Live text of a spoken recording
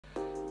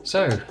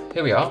So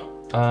here we are.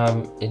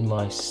 In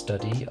my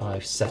study,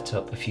 I've set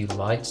up a few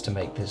lights to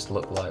make this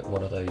look like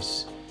one of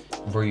those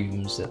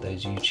rooms that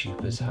those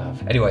YouTubers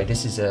have. Anyway,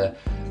 this is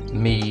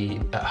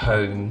me at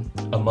home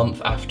a month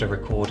after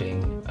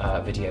recording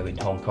a video in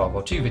Hong Kong,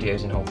 or 2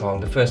 videos in Hong Kong,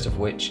 the first of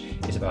which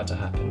is about to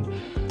happen.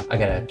 I'm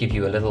gonna give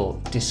you a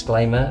little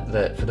disclaimer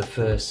that for the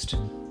first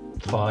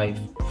 4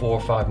 or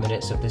 5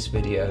 minutes of this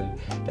video,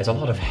 there's a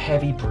lot of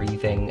heavy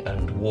breathing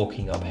and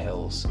walking up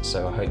hills,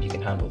 so I hope you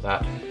can handle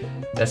that.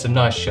 There's some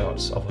nice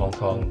shots of Hong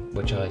Kong,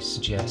 which I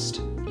suggest,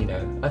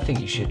 I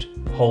think you should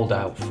hold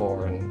out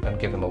for and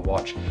give them a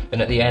watch.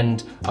 And at the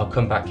end, I'll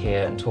come back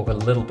here and talk a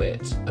little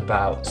bit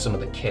about some of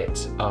the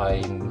kit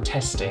I'm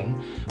testing,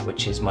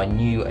 which is my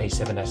new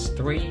A7S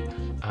III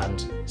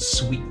and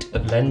suite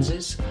of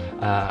lenses,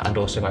 and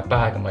also my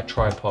bag and my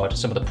tripod,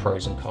 some of the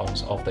pros and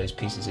cons of those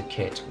pieces of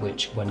kit,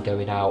 which when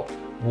going out,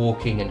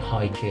 walking and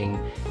hiking,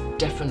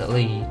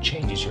 definitely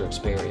changes your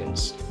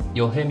experience.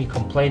 You'll hear me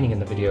complaining in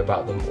the video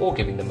about them or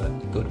giving them a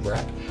good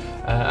rep,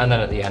 and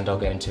then at the end I'll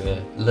go into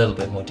a little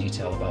bit more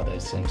detail about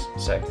those things.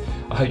 So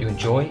I hope you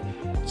enjoy.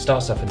 It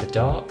starts off in the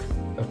dark,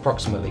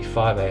 approximately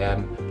 5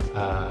 AM,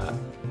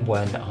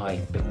 when I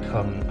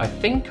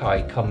think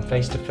I come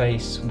face to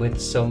face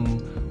with some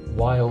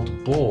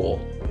wild boar.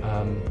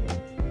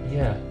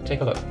 Yeah,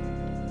 take a look.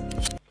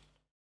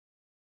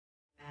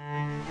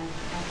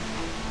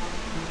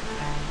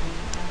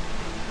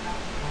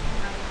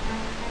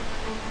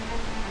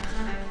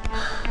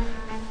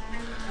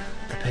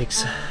 The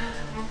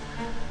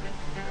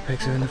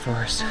pigs are in the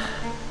forest.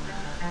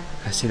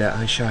 I see that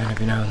eye shine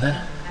every now and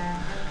then.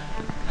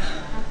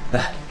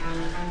 There.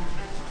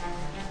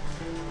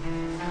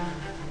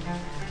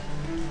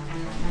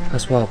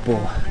 That's wild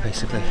boar,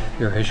 basically.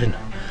 Eurasian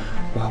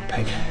wild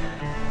pig.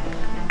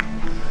 I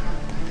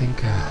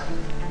think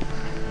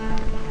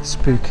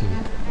spooky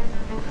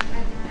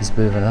is a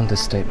bit of an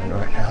understatement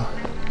right now.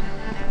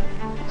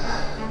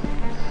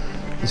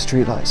 The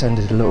streetlights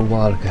ended a little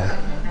while ago.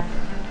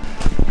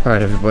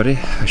 Alright everybody,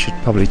 I should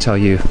probably tell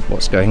you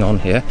what's going on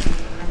here.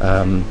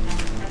 I'm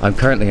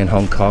currently in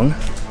Hong Kong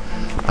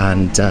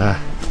and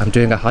I'm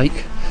doing a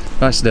hike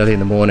nice and early in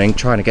the morning,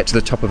 trying to get to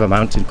the top of a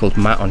mountain called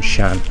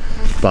Shan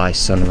by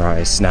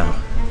sunrise. Now,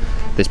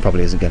 this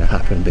probably isn't going to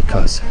happen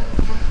because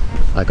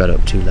I got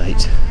up too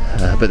late,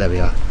 but there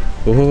we are.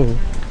 Oh,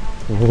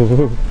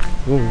 oh,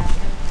 oh.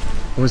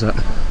 What was that?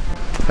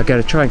 I'm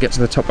going to try and get to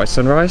the top by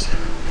sunrise.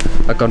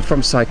 I've gone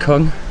from Sai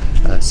Kung.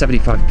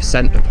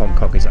 75% of Hong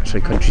Kong is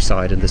actually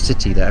countryside, and the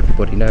city that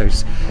everybody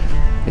knows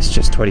is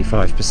just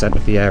 25%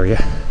 of the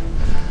area.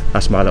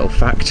 That's my little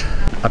fact.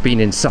 I've been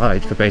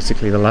inside for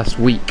basically the last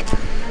week.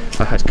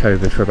 I had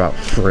COVID for about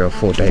 3 or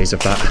 4 days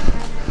of that.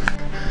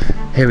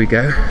 Here we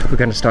go, we're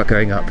going to start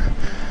going up.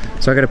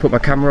 So I'm going to put my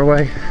camera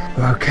away.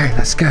 Okay,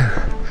 let's go.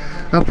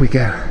 Up we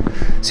go.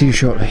 See you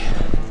shortly.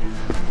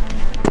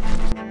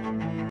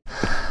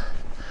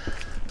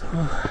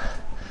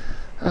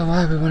 Oh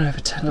wow, we went over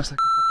 10, looks like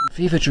a fucking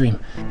fever dream.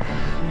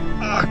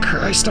 Oh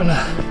Christ on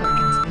a...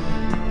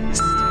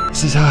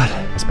 This is hard.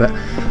 But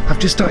I've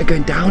just started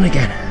going down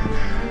again.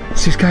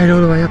 It's just going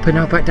all the way up and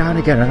now back down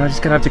again, and I'm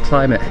just gonna have to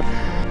climb it.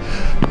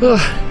 Oh,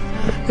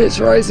 it's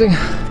rising.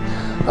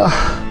 Oh,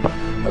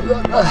 I've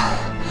got,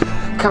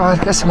 come on,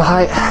 get some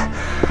height.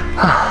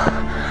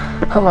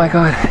 Oh my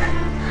god.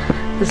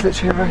 It's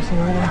literally rising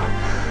right now.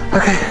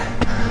 Okay,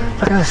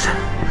 look at this.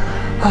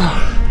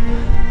 Oh,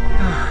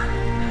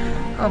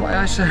 my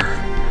eyes are...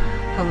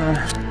 Hold on.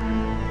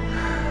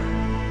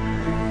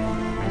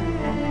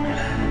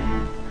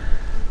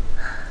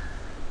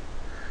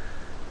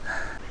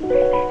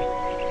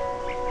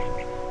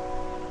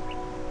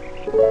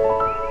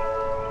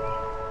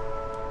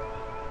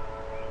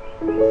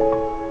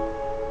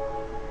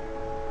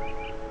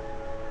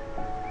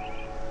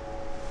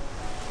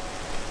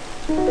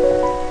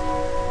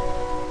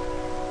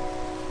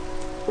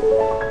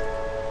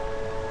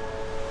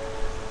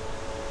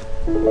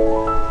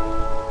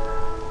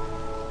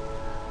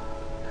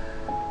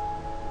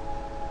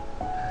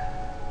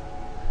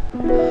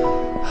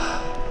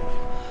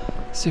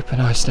 Super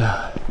nice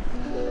now.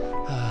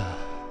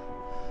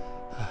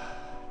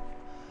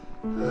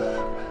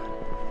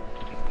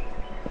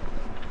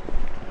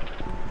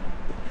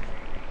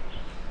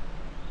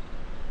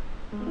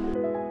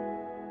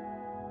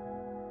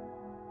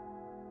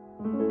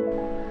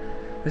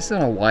 This is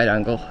on a wide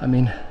angle. I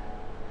mean,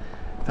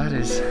 that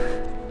is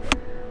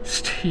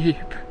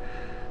steep.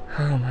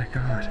 Oh my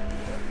god.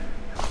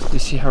 You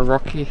see how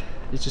rocky?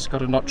 You just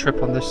gotta not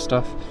trip on this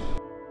stuff.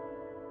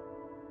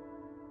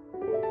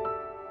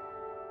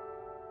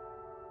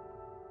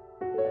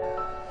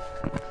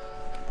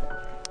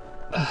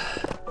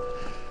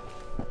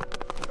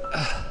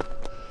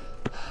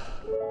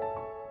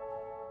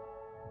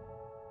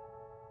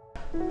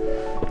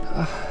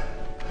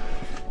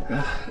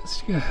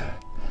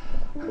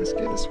 Let's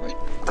go this way.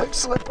 Don't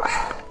slip.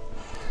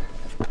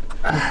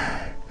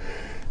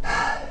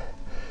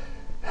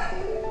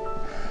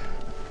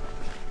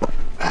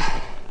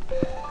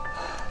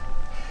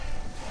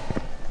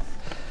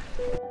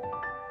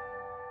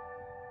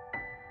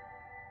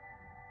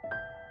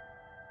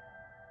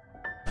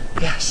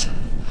 Yes.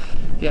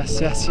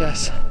 Yes, yes,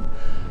 yes.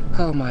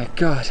 Oh my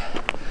God.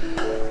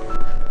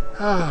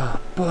 Oh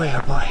boy,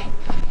 oh boy.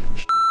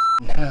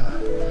 Hell.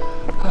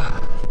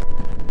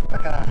 Oh,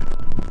 look at that.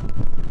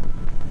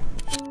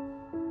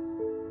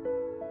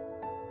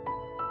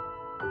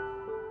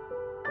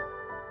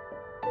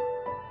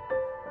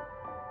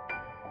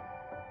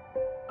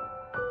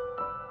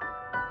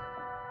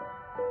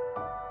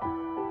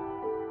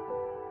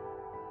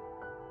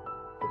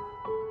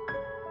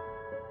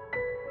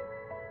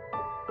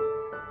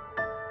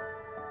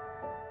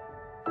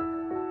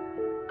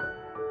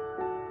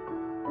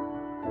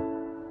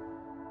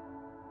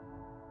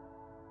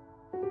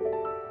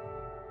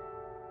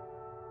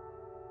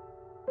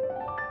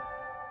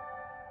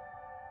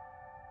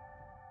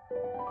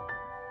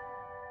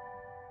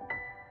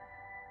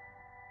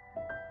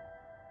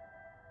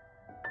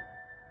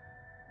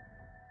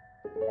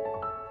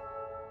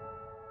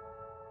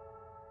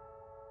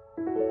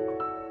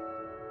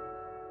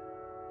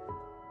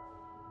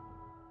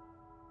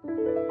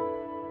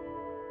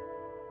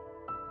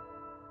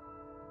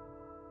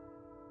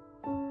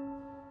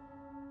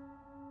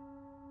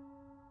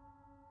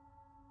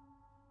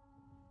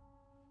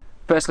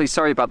 Firstly,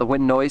 sorry about the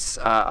wind noise.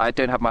 I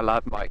don't have my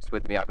live mics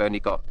with me. I've only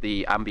got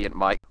the ambient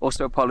mic.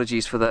 Also,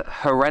 apologies for the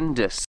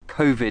horrendous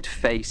COVID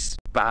face,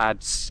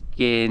 bad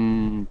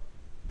skin,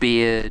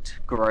 beard,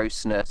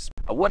 grossness.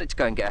 I wanted to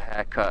go and get a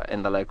haircut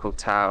in the local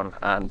town,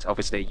 and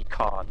obviously you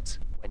can't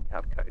when you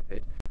have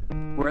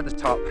COVID. We're at the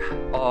top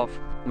of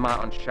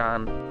Mount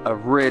Shan, a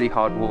really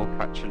hard walk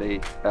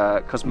actually,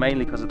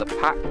 mainly because of the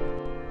pack,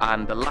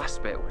 and the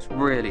last bit was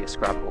really a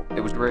scramble.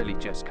 It was really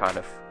just kind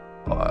of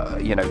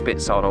you know,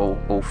 bits on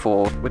all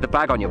four. With the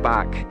bag on your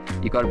back,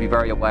 you've got to be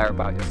very aware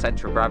about your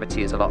center of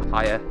gravity is a lot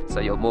higher, so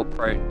you're more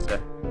prone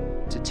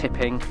to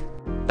tipping.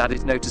 That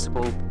is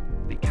noticeable.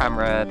 The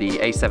camera, the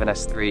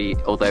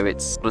A7siii, although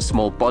it's a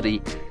small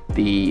body,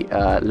 the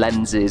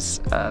lenses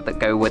that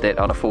go with it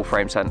on a full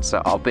frame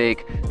sensor are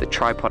big. The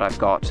tripod I've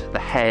got, the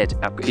head,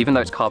 even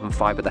though it's carbon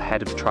fiber, the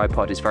head of the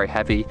tripod is very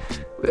heavy,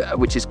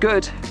 which is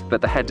good, but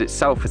the head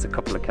itself is a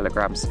couple of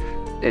kilograms.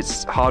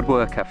 It's hard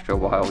work after a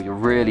while. You're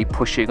really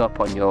pushing up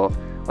on your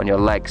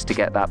legs to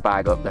get that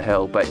bag up the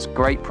hill, but it's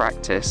great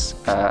practice,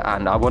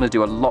 and I want to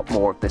do a lot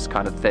more of this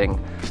kind of thing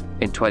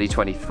in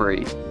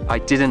 2023. I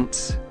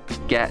didn't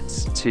get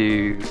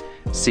to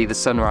see the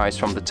sunrise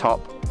from the top,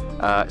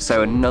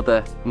 so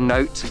another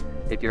note,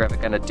 if you're ever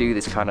going to do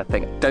this kind of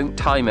thing, don't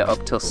time it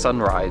up till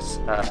sunrise.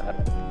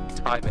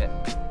 Time it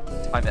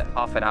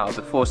half an hour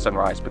before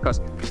sunrise, because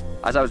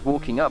as I was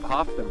walking up,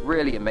 half the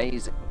really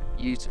amazing,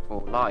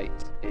 beautiful light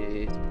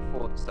is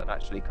before the sun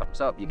actually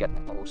comes up. You get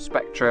the whole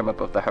spectrum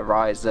above the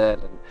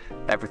horizon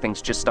and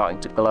everything's just starting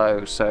to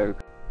glow. So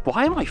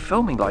why am I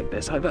filming like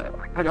this?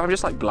 I'm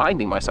just like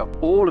blinding myself.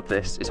 All of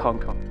this is Hong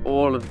Kong.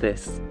 All of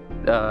this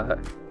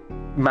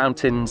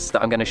mountains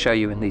that I'm going to show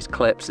you in these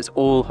clips, it's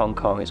all Hong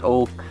Kong. It's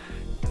all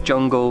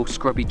jungle,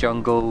 scrubby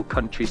jungle,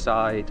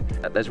 countryside.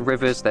 There's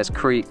rivers, there's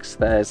creeks,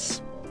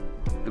 there's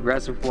the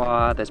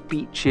reservoir, there's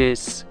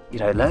beaches, you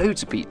know,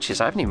 loads of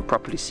beaches. I haven't even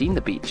properly seen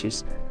the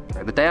beaches.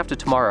 The day after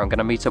tomorrow, I'm going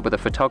to meet up with a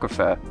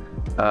photographer,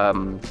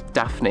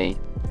 Daphne,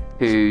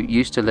 who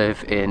used to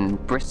live in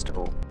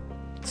Bristol.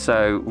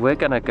 So we're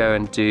going to go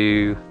and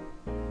do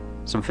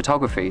some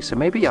photography. So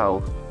maybe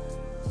I'll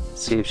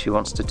see if she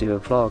wants to do a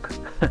vlog.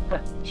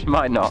 She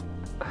might not.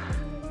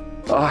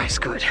 Oh, it's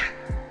good.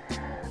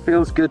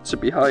 Feels good to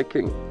be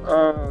hiking.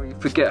 Oh, you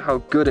forget how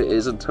good it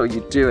is until you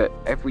do it.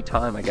 Every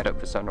time I get up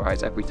for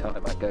sunrise, every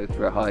time I go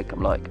through a hike,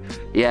 I'm like,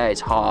 yeah,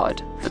 it's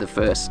hard for the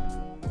first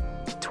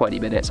 20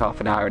 minutes,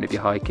 half an hour, and if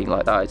you're hiking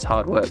like that, it's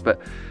hard work,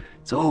 but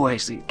it's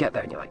always, you get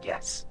there and you're like,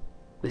 yes,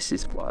 this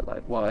is what I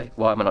like. Why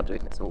am I not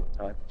doing this all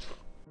the time?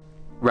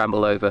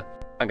 Ramble over.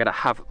 I'm gonna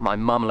have my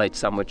marmalade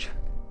sandwich,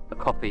 a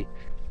coffee,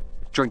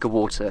 drink of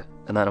water,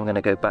 and then I'm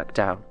gonna go back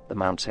down the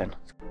mountain.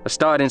 I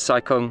started in Sai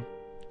Kung.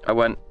 I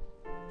went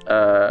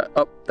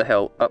up the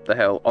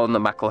hill on the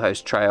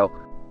Macklehurst Trail,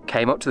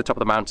 came up to the top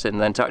of the mountain,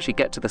 and then to actually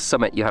get to the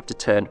summit you have to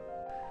turn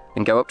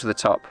and go up to the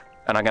top,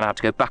 and I'm going to have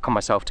to go back on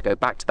myself to go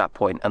back to that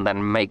point and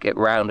then make it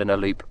round in a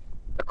loop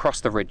across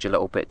the ridge a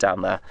little bit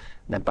down there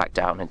and then back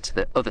down into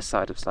the other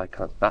side of Sai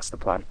Kung. That's the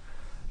plan.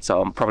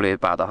 So I'm probably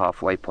about the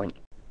halfway point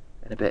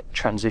in a bit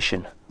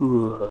transition.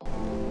 Ooh.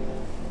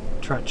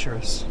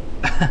 Treacherous.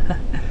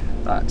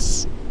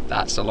 That's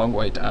a long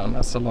way down,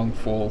 that's a long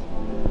fall.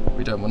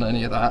 We don't want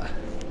any of that.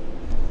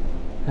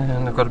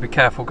 And I've got to be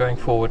careful going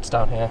forwards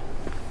down here.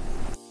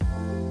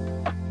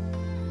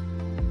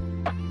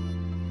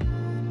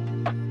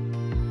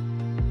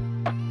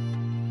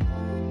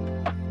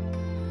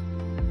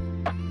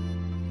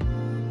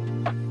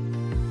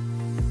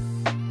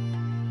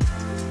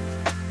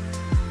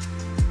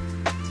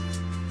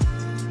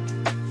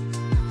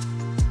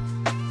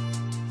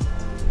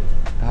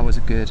 That was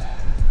a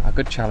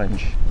good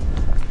challenge.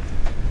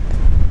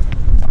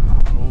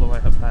 All the way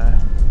up there.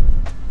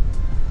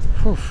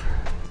 Whew.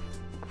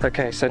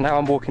 Okay, so now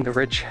I'm walking the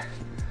ridge,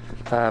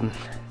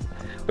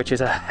 which is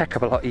a heck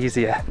of a lot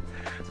easier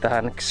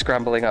than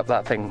scrambling up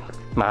that thing,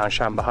 Mount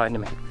Shan, behind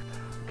me.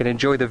 can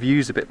enjoy the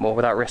views a bit more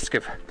without risk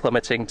of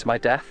plummeting to my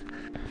death.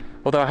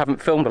 Although I haven't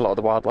filmed a lot of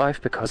the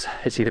wildlife because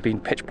it's either been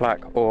pitch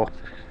black or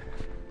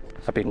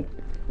I've been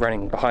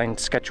running behind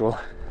schedule.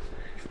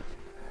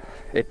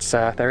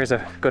 There is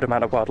a good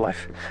amount of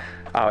wildlife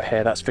out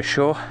here, that's for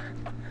sure.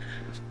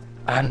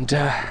 And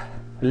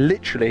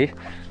literally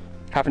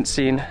haven't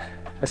seen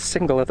a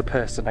single other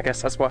person. I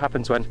guess that's what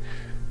happens when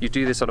you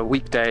do this on a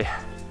weekday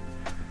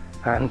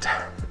and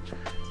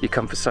you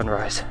come for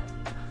sunrise.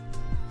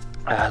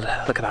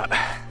 Look at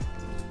that.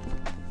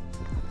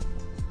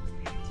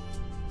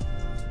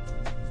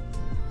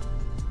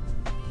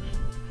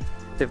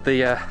 If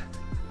the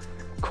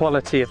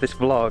quality of this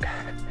vlog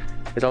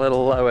is a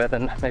little lower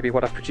than maybe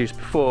what I've produced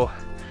before,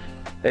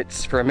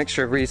 it's for a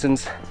mixture of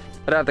reasons.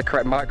 I don't have the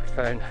correct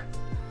microphone.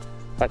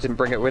 I didn't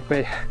bring it with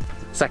me.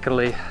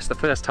 Secondly, it's the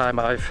first time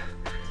I've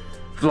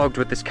vlogged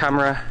with this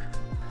camera,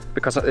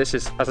 because this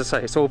is, as I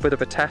say, it's all a bit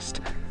of a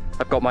test.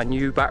 I've got my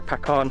new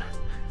backpack on,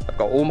 I've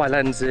got all my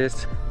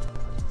lenses.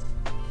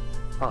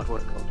 Hard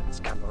work holding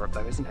this camera up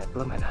though, isn't it?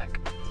 Blimmin' heck.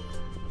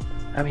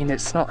 I mean,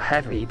 it's not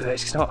heavy, but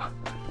it's not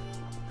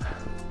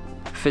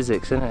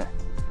physics, isn't it?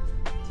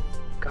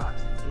 God,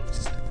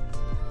 it's...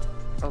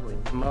 holy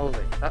moly,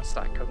 that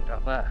stack coming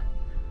down there.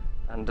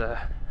 And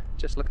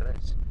just look at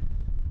this.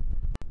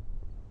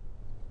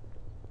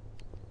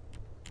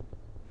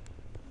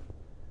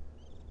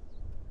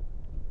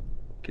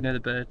 Can hear the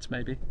birds,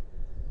 maybe.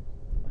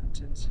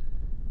 Mountains.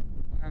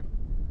 Wow.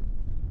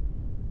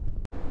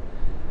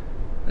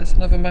 There's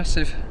another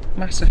massive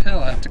hill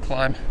I have to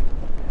climb.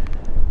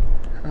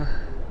 Look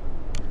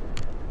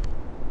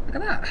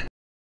at that.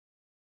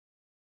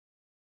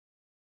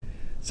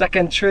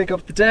 Second trig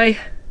of the day.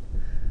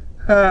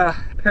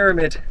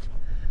 Pyramid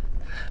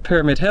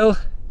Hill.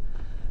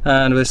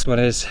 And this one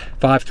is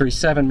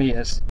 537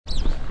 meters.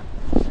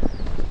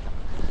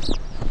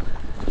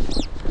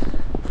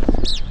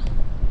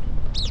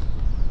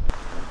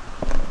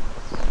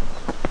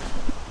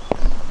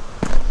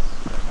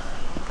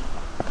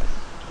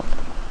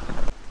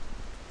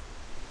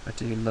 I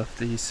do love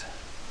these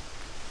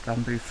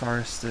bamboo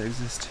forests that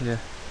exist here.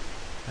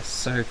 They're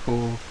so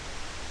cool.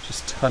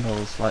 Just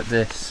tunnels like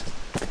this.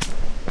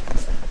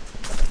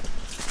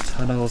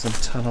 Tunnels and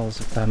tunnels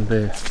of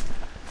bamboo.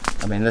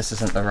 I mean, this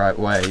isn't the right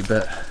way,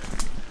 but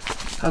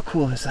how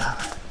cool is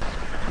that?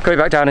 Going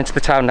back down into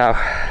the town now.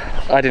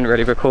 I didn't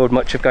really record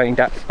much of going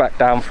back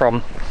down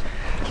from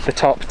the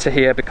top to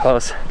here,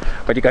 because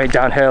when you're going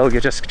downhill, you're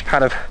just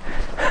kind of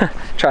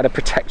trying to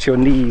protect your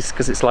knees,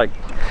 because it's like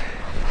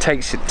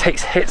takes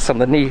hits on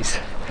the knees.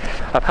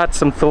 I've had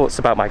some thoughts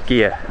about my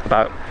gear,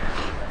 about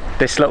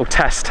this little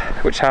test,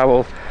 which I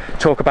will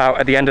talk about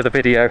at the end of the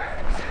video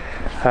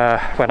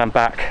when I'm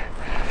back.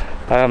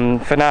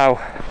 For now,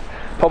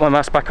 put my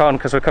mask back on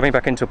because we're coming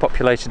back into a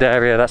populated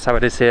area. That's how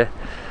it is here,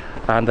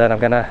 and then I'm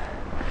gonna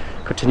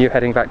continue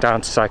heading back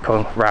down to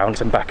cycle round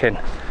and back in,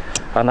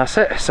 and that's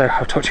it. So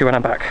I'll talk to you when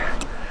I'm back.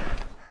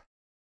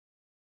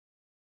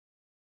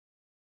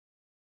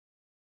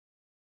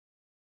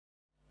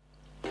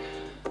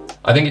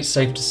 I think it's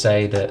safe to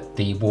say that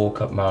the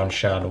walk up Mount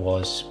Shan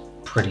was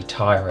pretty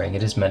tiring.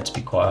 It is meant to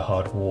be quite a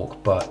hard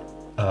walk, but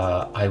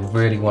I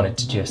really wanted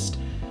to just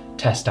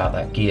test out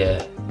that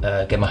gear,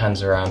 get my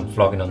hands around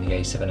vlogging on the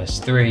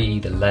A7siii,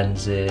 the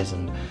lenses,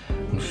 and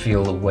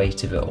feel the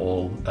weight of it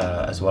all,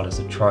 as well as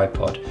the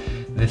tripod.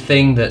 The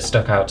thing that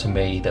stuck out to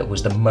me that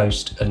was the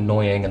most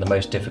annoying and the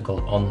most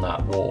difficult on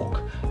that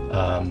walk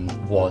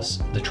was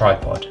the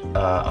tripod.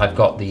 I've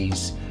got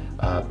these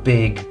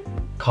big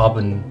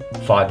carbon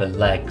fiber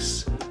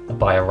legs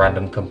by a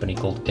random company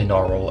called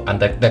Inaural,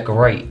 and they're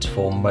great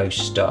for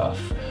most stuff,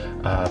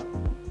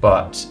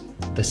 but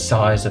the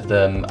size of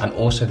them and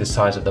also the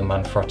size of the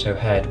Manfrotto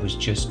head was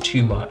just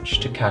too much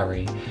to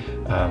carry.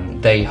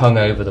 They hung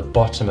over the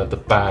bottom of the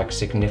bag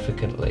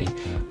significantly,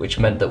 which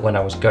meant that when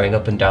I was going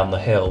up and down the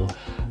hill,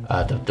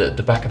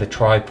 the back of the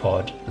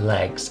tripod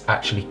legs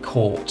actually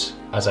caught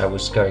as I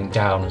was going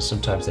down, and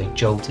sometimes they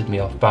jolted me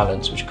off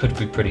balance, which could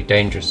be pretty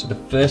dangerous. So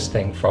the first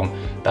thing from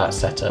that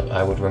setup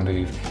I would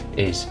remove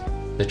is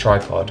the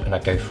tripod, and I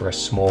go for a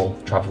small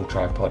travel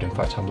tripod. In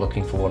fact, I'm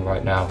looking for one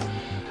right now.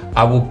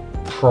 I will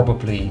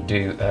probably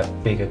do a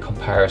bigger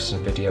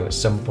comparison video at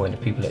some point if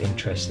people are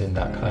interested in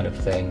that kind of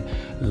thing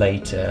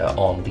later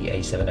on the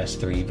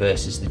A7S III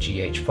versus the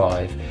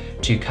GH5.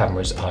 Two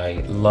cameras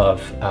I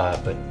love,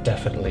 but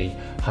definitely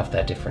have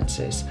their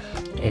differences.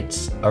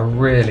 It's a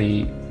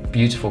really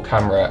beautiful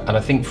camera, and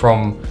I think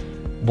from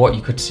what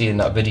you could see in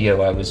that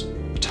video, I was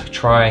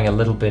trying a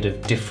little bit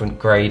of different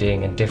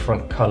grading and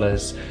different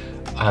colors.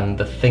 And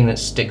the thing that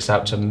sticks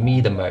out to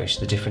me the most,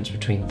 the difference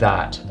between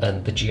that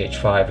and the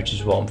GH5, which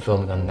is what I'm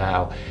filming on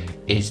now,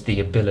 is the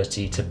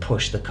ability to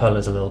push the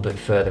colours a little bit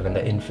further and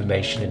the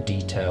information and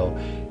detail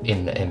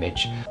in the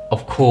image.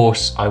 Of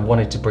course, I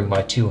wanted to bring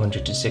my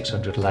 200 to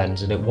 600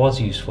 lens, and it was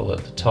useful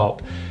at the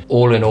top.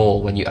 All in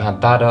all, when you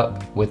add that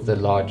up with the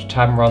large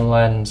Tamron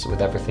lens,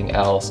 with everything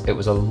else, it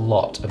was a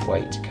lot of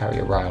weight to carry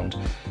around.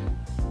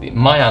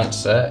 My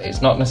answer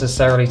is not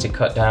necessarily to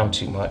cut down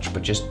too much,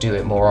 but just do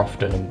it more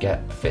often and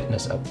get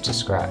fitness up to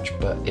scratch.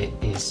 But it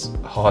is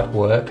hard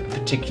work,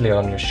 particularly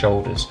on your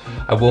shoulders.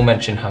 I will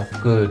mention how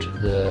good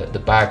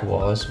the bag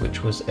was,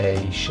 which was a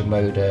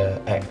Shimoda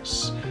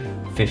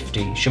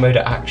X50,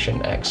 Shimoda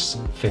Action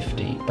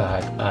X50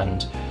 bag,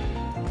 and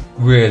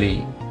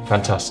really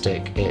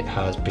fantastic. It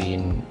has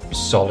been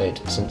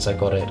solid since I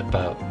got it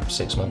about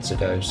 6 months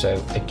ago.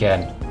 So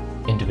again,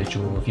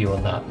 individual review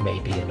on that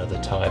maybe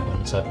another time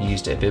once I've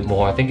used it a bit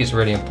more. I think it's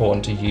really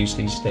important to use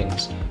these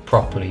things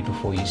properly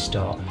before you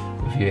start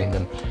reviewing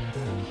them.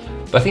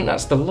 But I think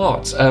that's the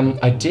lot.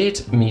 I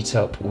did meet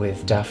up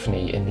with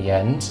Daphne in the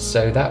end,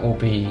 so that will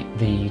be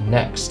the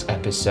next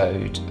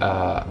episode.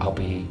 I'll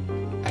be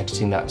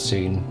editing that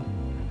soon.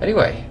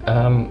 Anyway,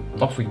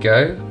 off we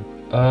go.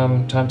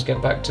 Time to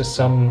get back to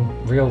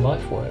some real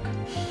life work.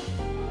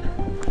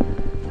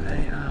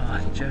 They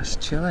are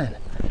just chilling.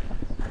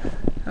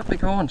 Got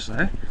big horns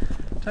though,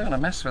 don't want to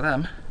mess with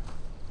them.